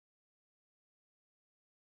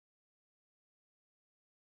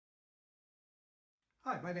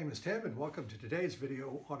Hi, my name is Tim and welcome to today's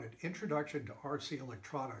video on an introduction to RC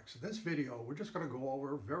electronics. In this video, we're just going to go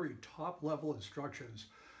over very top level instructions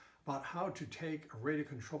about how to take a radio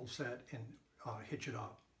control set and hitch it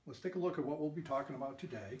up. Let's take a look at what we'll be talking about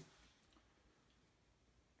today.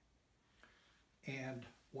 And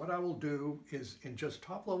what I will do is in just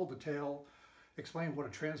top level detail, explain what a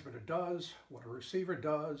transmitter does, what a receiver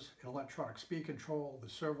does, an electronic speed control, the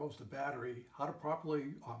servos, the battery, how to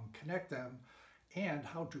properly connect them, and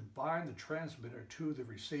how to bind the transmitter to the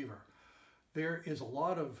receiver. There is a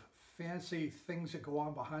lot of fancy things that go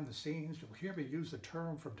on behind the scenes. You'll hear me use the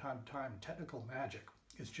term from time to time, technical magic.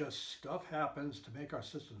 It's just stuff happens to make our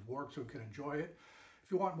systems work so we can enjoy it.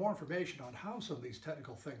 If you want more information on how some of these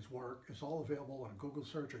technical things work, it's all available on a Google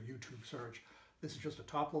search or YouTube search. This is just a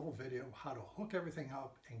top level video, how to hook everything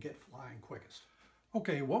up and get flying quickest.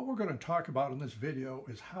 Okay, what we're going to talk about in this video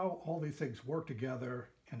is how all these things work together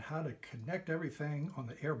and how to connect everything on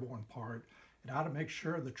the airborne part and how to make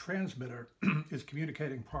sure the transmitter is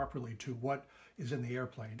communicating properly to what is in the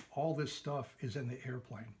airplane. All this stuff is in the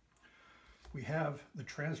airplane. We have the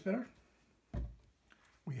transmitter,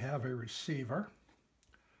 we have a receiver,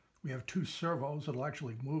 we have two servos that will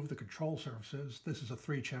actually move the control surfaces. This is a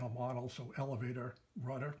 3-channel model, so elevator,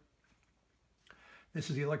 rudder. This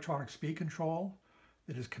is the electronic speed control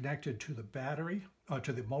that is connected to the battery,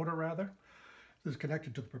 to the motor rather. This is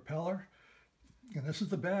connected to the propeller, and this is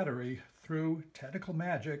the battery through technical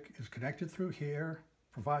magic is connected through here,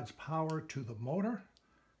 provides power to the motor,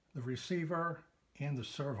 the receiver, and the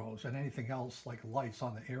servos, and anything else like lights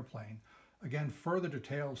on the airplane. Again, further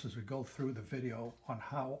details as we go through the video on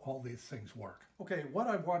how all these things work. Okay, what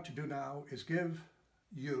I want to do now is give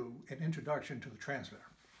you an introduction to the transmitter.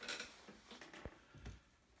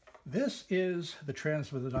 This is the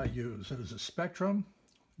transmitter that I use. It is a Spektrum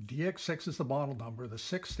DX6 is the model number. The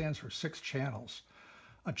 6 stands for 6 channels.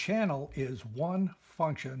 A channel is one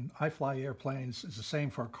function. I fly airplanes. It's the same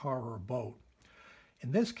for a car or a boat.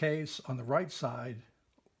 In this case, on the right side,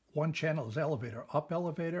 one channel is elevator, up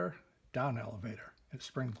elevator, down elevator. It's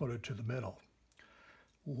spring-loaded to the middle.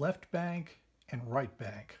 Left bank and right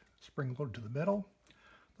bank. Spring-loaded to the middle.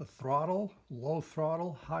 The throttle, low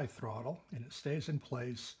throttle, high throttle, and it stays in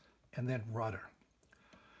place, and then rudder.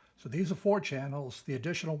 So these are 4 channels. The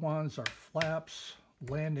additional ones are flaps,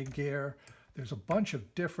 landing gear. There's a bunch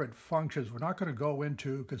of different functions we're not going to go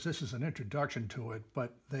into because this is an introduction to it,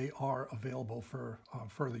 but they are available for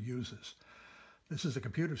further uses. This is a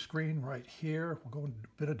computer screen right here. We'll go into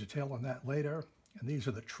a bit of detail on that later. And these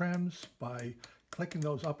are the trims. By clicking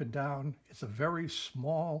those up and down, it's a very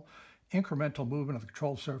small incremental movement of the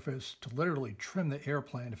control surface to literally trim the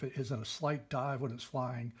airplane. If it is in a slight dive when it's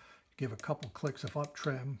flying, give a couple clicks of up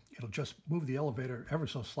trim, it'll just move the elevator ever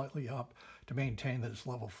so slightly up to maintain that it's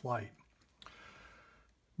level flight.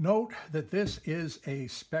 Note that this is a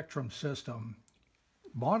Spektrum system.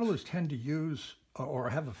 Modelers tend to use or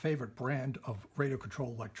have a favorite brand of radio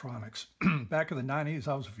control electronics. Back in the 90s,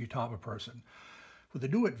 I was a Futaba person. With the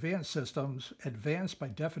new advanced systems, advanced by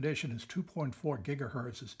definition is 2.4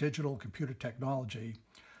 gigahertz, it's digital computer technology.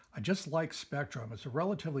 I just like Spektrum. It's a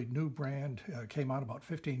relatively new brand, came out about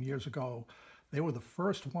 15 years ago. They were the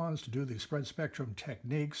first ones to do these spread spectrum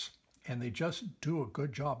techniques, and they just do a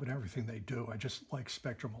good job in everything they do. I just like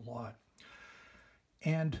Spektrum a lot.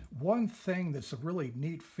 And one thing that's a really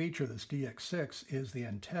neat feature of this DX6 is the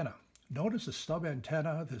antenna. Notice the stub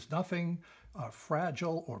antenna. There's nothing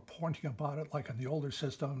fragile or pointing about it like on the older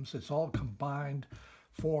systems. It's all combined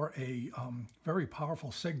for a very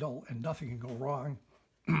powerful signal, and nothing can go wrong.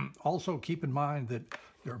 Also, keep in mind that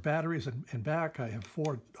there are batteries in back. I have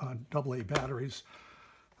 4 AA batteries.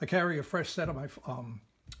 I carry a fresh set of my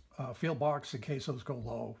field box in case those go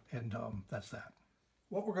low, and that's that.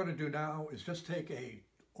 What we're going to do now is just take a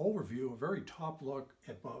overview, a very top look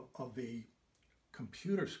of the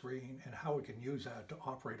computer screen and how we can use that to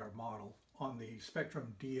operate our model on the Spektrum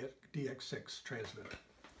DX6 transmitter.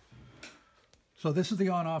 So this is the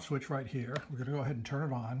on-off switch right here. We're going to go ahead and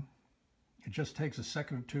turn it on. It just takes a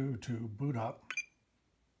second or two to boot up.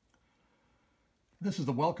 This is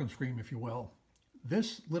the welcome screen, if you will.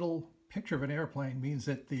 This little picture of an airplane means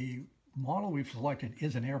that the model we've selected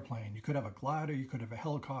is an airplane. You could have a glider, you could have a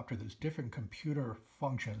helicopter. There's different computer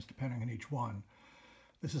functions depending on each one.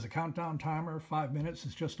 This is a countdown timer, 5 minutes.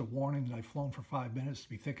 It's just a warning that I've flown for 5 minutes to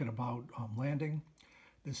be thinking about landing.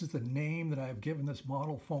 This is the name that I've given this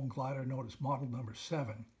model, foam glider. Notice model number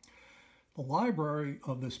 7. The library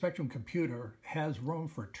of the Spektrum computer has room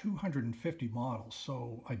for 250 models,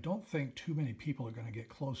 so I don't think too many people are going to get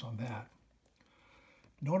close on that.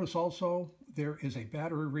 Notice also there is a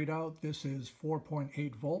battery readout. This is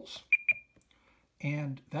 4.8 volts.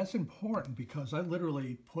 And that's important because I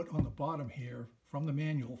literally put on the bottom here from the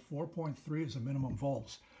manual 4.3 is the minimum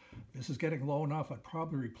volts. This is getting low enough. I'd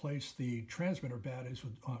probably replace the transmitter batteries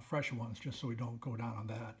with fresher ones just so we don't go down on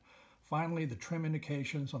that. Finally, the trim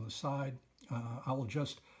indications on the side, I'll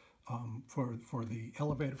adjust for the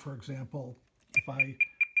elevator, for example. If I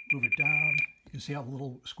move it down, you see how the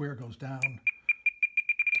little square goes down.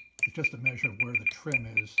 It's just a measure of where the trim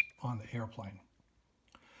is on the airplane.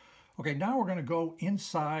 Okay, now we're going to go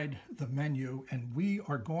inside the menu and we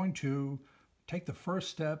are going to take the first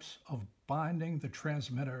steps of binding the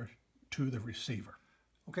transmitter to the receiver.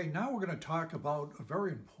 Okay, now we're going to talk about a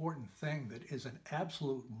very important thing that is an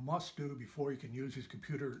absolute must-do before you can use these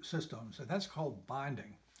computer systems, and that's called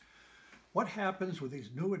binding. What happens with these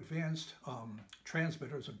new advanced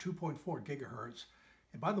transmitters of 2.4 gigahertz,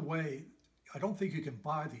 and by the way, I don't think you can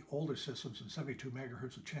buy the older systems in 72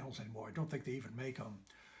 megahertz of channels anymore. I don't think they even make them.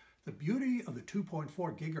 The beauty of the 2.4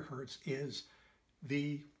 gigahertz is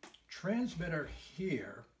the transmitter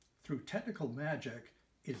here, through technical magic,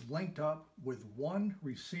 is linked up with one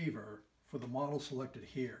receiver for the model selected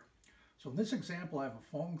here. So in this example, I have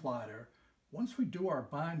a foam glider. Once we do our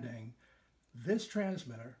binding, this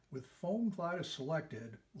transmitter with foam glider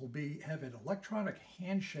selected will have an electronic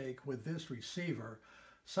handshake with this receiver,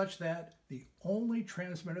 such that the only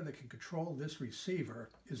transmitter that can control this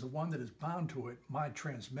receiver is the one that is bound to it, my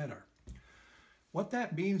transmitter. What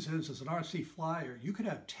that means is, as an RC flyer, you could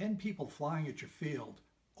have 10 people flying at your field.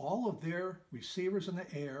 All of their receivers in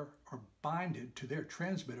the air are binded to their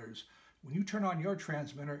transmitters. When you turn on your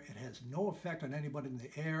transmitter, it has no effect on anybody in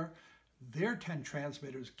the air. Their 10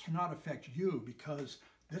 transmitters cannot affect you because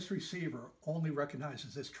this receiver only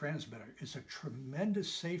recognizes this transmitter. It's a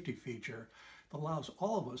tremendous safety feature that allows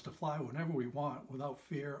all of us to fly whenever we want without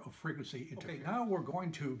fear of frequency interference. Okay, now we're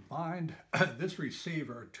going to bind this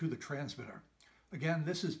receiver to the transmitter. Again,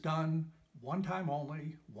 this is done one time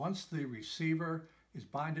only. Once the receiver is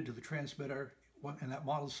binded to the transmitter and that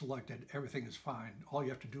model is selected, everything is fine. All you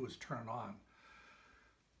have to do is turn it on.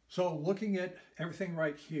 So looking at everything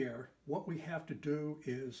right here, what we have to do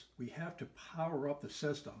is we have to power up the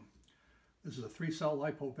system. This is a 3-cell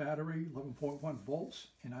lipo battery, 11.1 volts,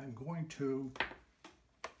 and I'm going to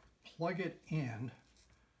plug it in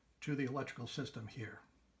to the electrical system here.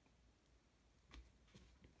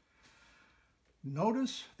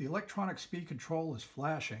 Notice the electronic speed control is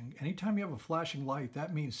flashing. Anytime you have a flashing light,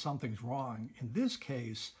 that means something's wrong. In this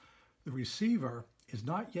case, the receiver is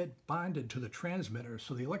not yet binded to the transmitter,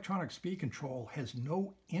 so the electronic speed control has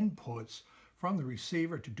no inputs from the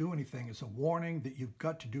receiver to do anything. It's a warning that you've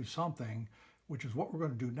got to do something, which is what we're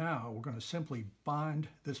going to do now. We're going to simply bind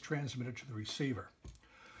this transmitter to the receiver.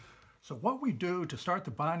 So what we do to start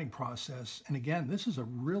the binding process, and again, this is a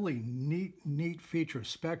really neat feature of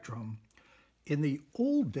Spektrum. In the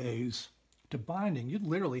old days, to binding, you'd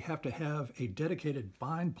literally have to have a dedicated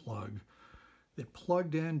bind plug that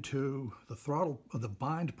plugged into the throttle of the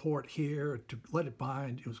bind port here to let it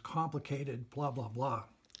bind. It was complicated, blah, blah, blah.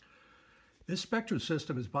 This Spektrum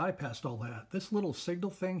system has bypassed all that. This little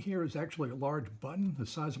signal thing here is actually a large button the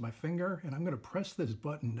size of my finger, and I'm going to press this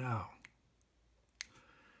button now.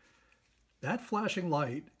 That flashing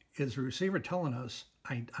light is the receiver telling us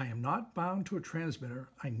I am not bound to a transmitter.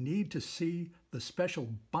 I need to see the special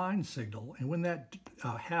bind signal, and when that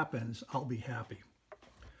happens, I'll be happy.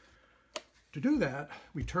 To do that,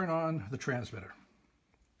 we turn on the transmitter.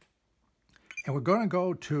 And we're going to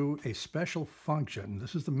go to a special function.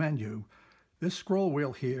 This is the menu. This scroll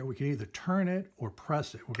wheel here, we can either turn it or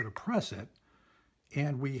press it. We're going to press it,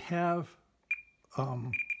 and we have,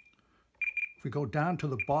 if we go down to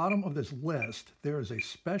the bottom of this list, there is a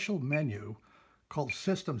special menu called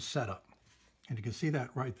System Setup. And you can see that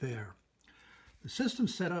right there. The system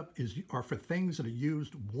setup are for things that are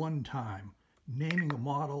used one time, naming a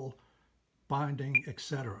model, binding,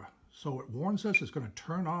 etc. So it warns us it's going to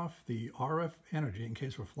turn off the RF energy in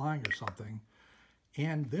case we're flying or something.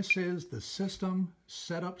 And this is the system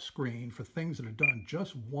setup screen for things that are done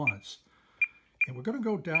just once. And we're going to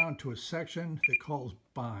go down to a section that calls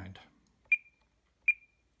bind.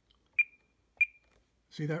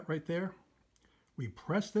 See that right there? We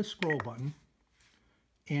press this scroll button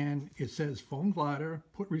and it says foam glider,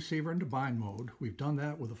 put receiver into bind mode. We've done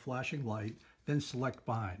that with a flashing light, then select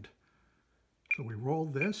bind. So we roll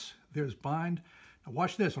this, there's bind. Now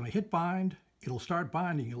watch this, when I hit bind, it'll start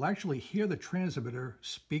binding. You'll actually hear the transmitter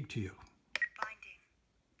speak to you. Binding.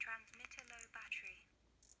 Transmitter low battery.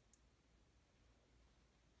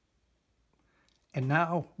 And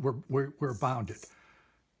now we're bounded.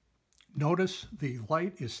 Notice the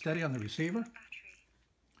light is steady on the receiver.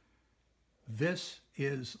 This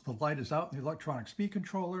is the light is out in the electronic speed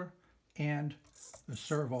controller and the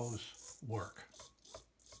servos work.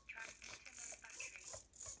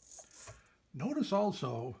 Notice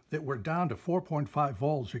also that we're down to 4.5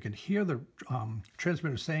 volts. You can hear the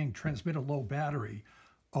transmitter saying transmit a low battery.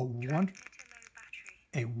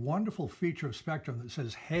 A wonderful feature of Spektrum that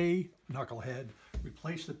says, hey, knucklehead,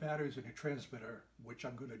 replace the batteries in your transmitter, which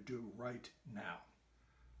I'm going to do right now.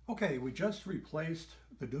 Okay, we just replaced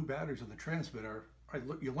the new batteries in the transmitter.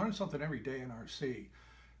 You learn something every day in RC.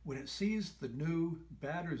 When it sees the new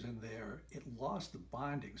batteries in there, it lost the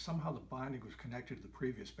binding. Somehow the binding was connected to the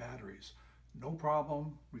previous batteries. No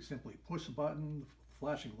problem. We simply push the button,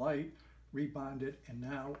 flashing light, rebind it, and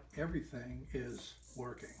now everything is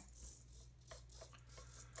working.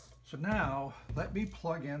 So now let me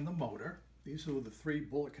plug in the motor. These are the 3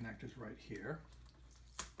 bullet connectors right here.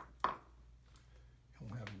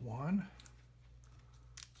 We'll have 1,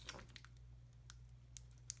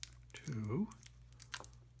 2,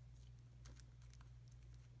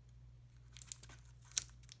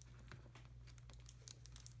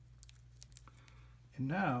 and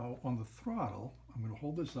now on the throttle, I'm going to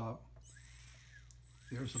hold this up.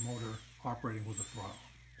 There's the motor operating with the throttle.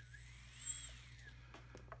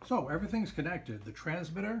 So everything's connected. The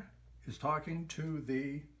transmitter is talking to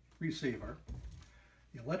the receiver.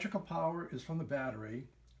 The electrical power is from the battery.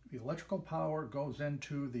 The electrical power goes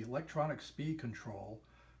into the electronic speed control,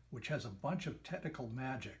 which has a bunch of technical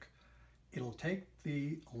magic. It'll take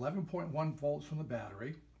the 11.1 volts from the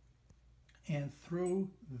battery, and through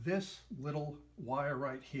this little wire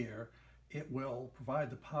right here, it will provide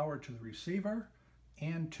the power to the receiver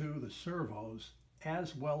and to the servos,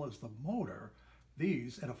 as well as the motor,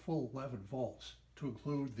 these at a full 11 volts, to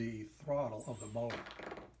include the throttle of the motor.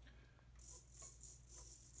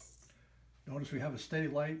 Notice we have a steady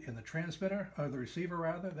light in the transmitter, or the receiver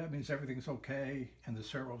rather. That means everything's okay, and the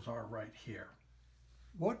servos are right here.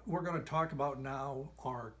 What we're going to talk about now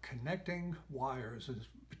are connecting wires, in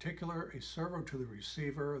particular a servo to the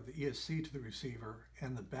receiver, the ESC to the receiver,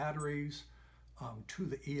 and the batteries to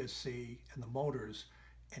the ESC and the motors,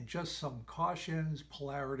 and just some cautions,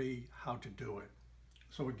 polarity, how to do it.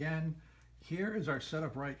 So again, here is our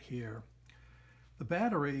setup right here. The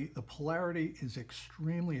battery, the polarity is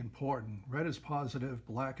extremely important. Red is positive,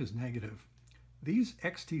 black is negative. These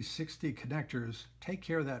XT60 connectors take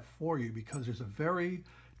care of that for you because there's a very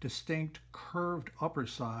distinct curved upper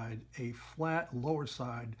side, a flat lower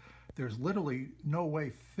side. There's literally no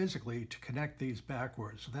way physically to connect these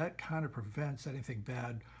backwards. So that kind of prevents anything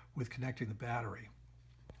bad with connecting the battery.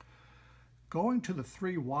 Going to the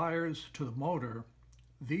 3 wires to the motor,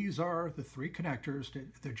 these are the 3 connectors.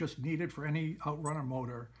 They're just needed for any outrunner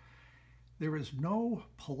motor. There is no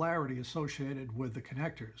polarity associated with the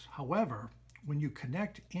connectors. However, when you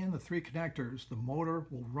connect in the 3 connectors, the motor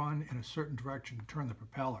will run in a certain direction to turn the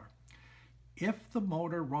propeller. If the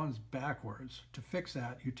motor runs backwards, to fix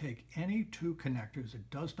that, you take any 2 connectors, it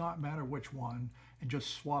does not matter which one, and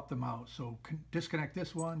just swap them out. So disconnect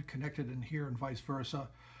this one, connect it in here, and vice versa,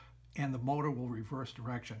 and the motor will reverse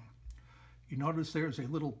direction. You notice there's a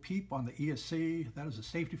little peep on the ESC. That is a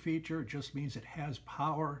safety feature. It just means it has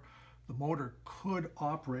power. The motor could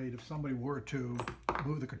operate if somebody were to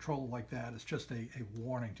move the controller like that. It's just a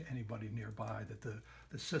warning to anybody nearby that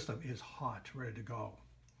the system is hot, ready to go.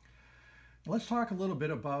 Now let's talk a little bit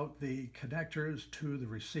about the connectors to the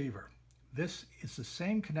receiver. This is the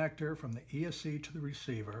same connector from the ESC to the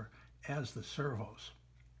receiver as the servos.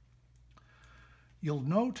 You'll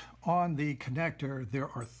note on the connector there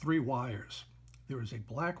are 3 wires. There is a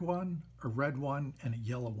black one, a red one, and a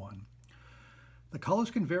yellow one. The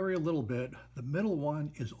colors can vary a little bit. The middle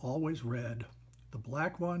one is always red. The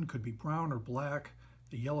black one could be brown or black.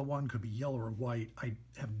 The yellow one could be yellow or white. I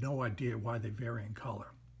have no idea why they vary in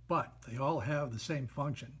color, but they all have the same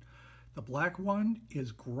function. The black one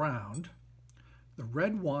is ground. The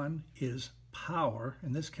red one is power,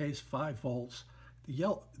 in this case 5 volts.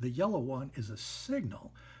 The yellow one is a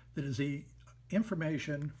signal that is the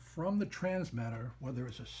information from the transmitter, whether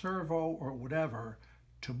it's a servo or whatever,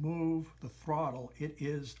 to move the throttle. It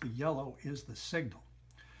is the yellow is the signal.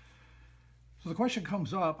 So the question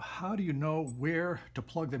comes up, how do you know where to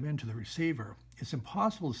plug them into the receiver? It's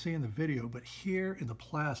impossible to see in the video, but here in the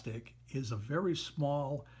plastic is a very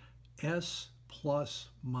small S plus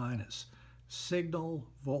minus, signal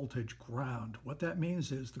voltage ground. What that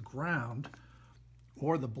means is the ground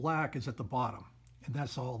or the black is at the bottom, and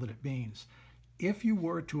that's all that it means. If you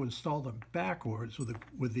were to install them backwards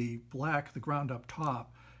with the black, the ground up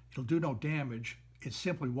top, it'll do no damage. It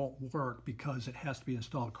simply won't work because it has to be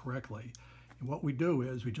installed correctly. And what we do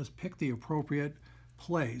is we just pick the appropriate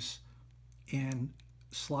place and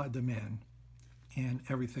slide them in, and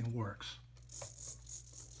everything works.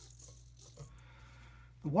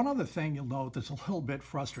 The one other thing you'll note that's a little bit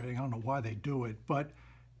frustrating, I don't know why they do it, but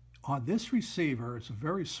on this receiver, it's a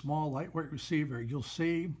very small, lightweight receiver, you'll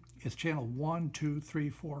see it's channel 1, 2, 3,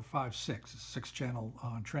 4, 5, 6. It's a 6-channel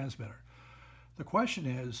transmitter. The question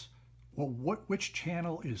is, well, which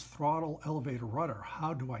channel is throttle, elevator, rudder?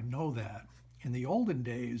 How do I know that? In the olden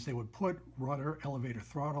days, they would put rudder, elevator,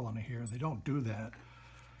 throttle on here. They don't do that.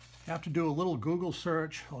 You have to do a little Google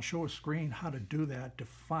search. I'll show a screen how to do that to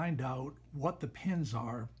find out what the pins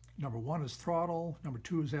are. Number 1 is throttle, number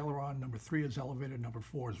 2 is aileron, number 3 is elevator, number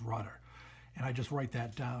 4 is rudder. And I just write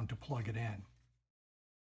that down to plug it in.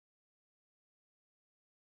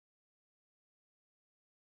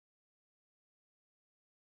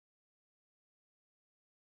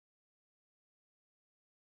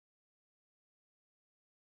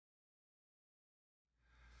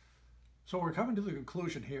 So we're coming to the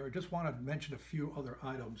conclusion here. I just want to mention a few other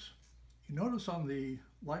items. You notice on the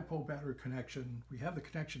LiPo battery connection, we have the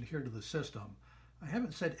connection here to the system. I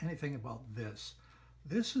haven't said anything about this.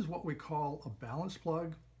 This is what we call a balance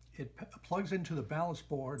plug. It plugs into the balance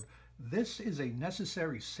board. This is a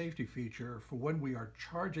necessary safety feature for when we are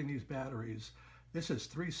charging these batteries. This is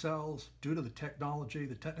 3 cells due to the technology,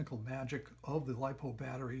 the technical magic of the LiPo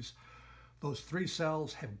batteries. Those 3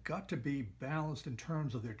 cells have got to be balanced in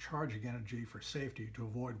terms of their charging energy for safety to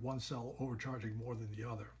avoid one cell overcharging more than the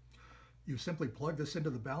other. You simply plug this into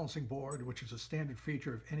the balancing board, which is a standard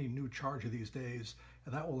feature of any new charger these days,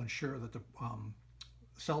 and that will ensure that the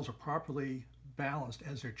cells are properly balanced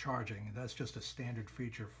as they're charging. And that's just a standard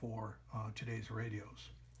feature for today's radios.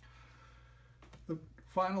 The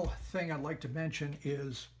final thing I'd like to mention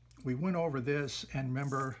is we went over this, and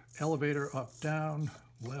remember, elevator up, down,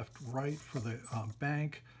 left, right for the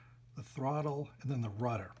bank, the throttle, and then the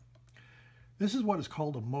rudder. This is what is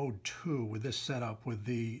called a mode 2 with this setup, with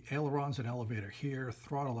the ailerons and elevator here,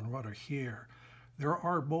 throttle and rudder here. There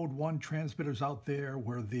are mode 1 transmitters out there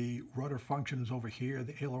where the rudder function is over here,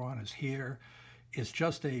 the aileron is here. It's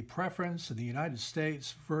just a preference. In the United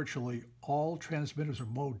States, virtually all transmitters are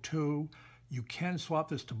mode 2. You can swap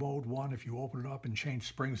this to mode 1 if you open it up and change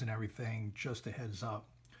springs and everything, just a heads up.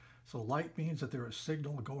 So light means that there is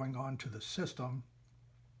signal going on to the system.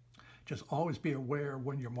 Just always be aware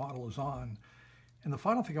when your model is on. And the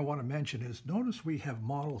final thing I want to mention is, notice we have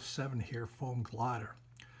model 7 here, foam glider.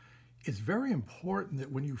 It's very important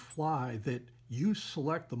that when you fly that you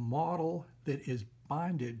select the model that is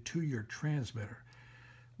binded to your transmitter.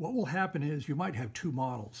 What will happen is you might have 2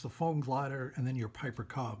 models, the foam glider and then your Piper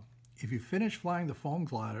Cub. If you finish flying the foam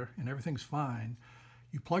glider and everything's fine,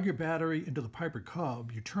 you plug your battery into the Piper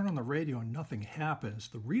Cub, you turn on the radio and nothing happens.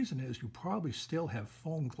 The reason is you probably still have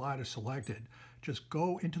foam glider selected. Just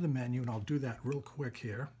go into the menu, and I'll do that real quick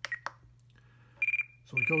here.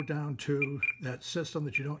 So we go down to that system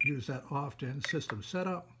that you don't use that often, system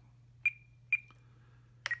setup.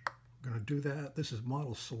 I'm going to do that. This is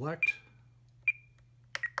model select.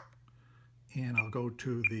 And I'll go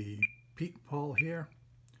to the Pete and Paul here,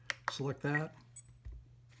 select that,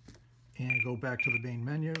 and go back to the main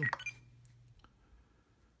menu.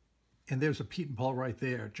 And there's a Pete and Paul right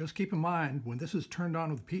there. Just keep in mind, when this is turned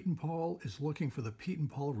on with Pete and Paul, it's looking for the Pete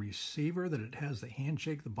and Paul receiver that it has the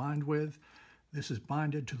handshake to bind with. This is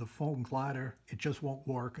binded to the foam glider. It just won't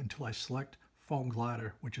work until I select foam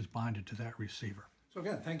glider, which is binded to that receiver. So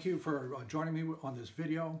again, thank you for joining me on this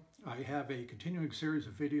video. I have a continuing series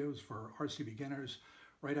of videos for RC beginners.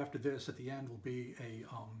 Right after this, at the end, will be a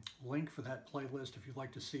link for that playlist if you'd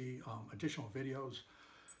like to see additional videos.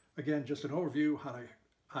 Again, just an overview,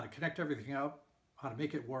 how to connect everything up, how to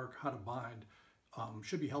make it work, how to bind.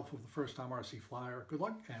 Should be helpful for the first-time RC flyer. Good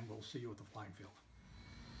luck, and we'll see you at the flying field.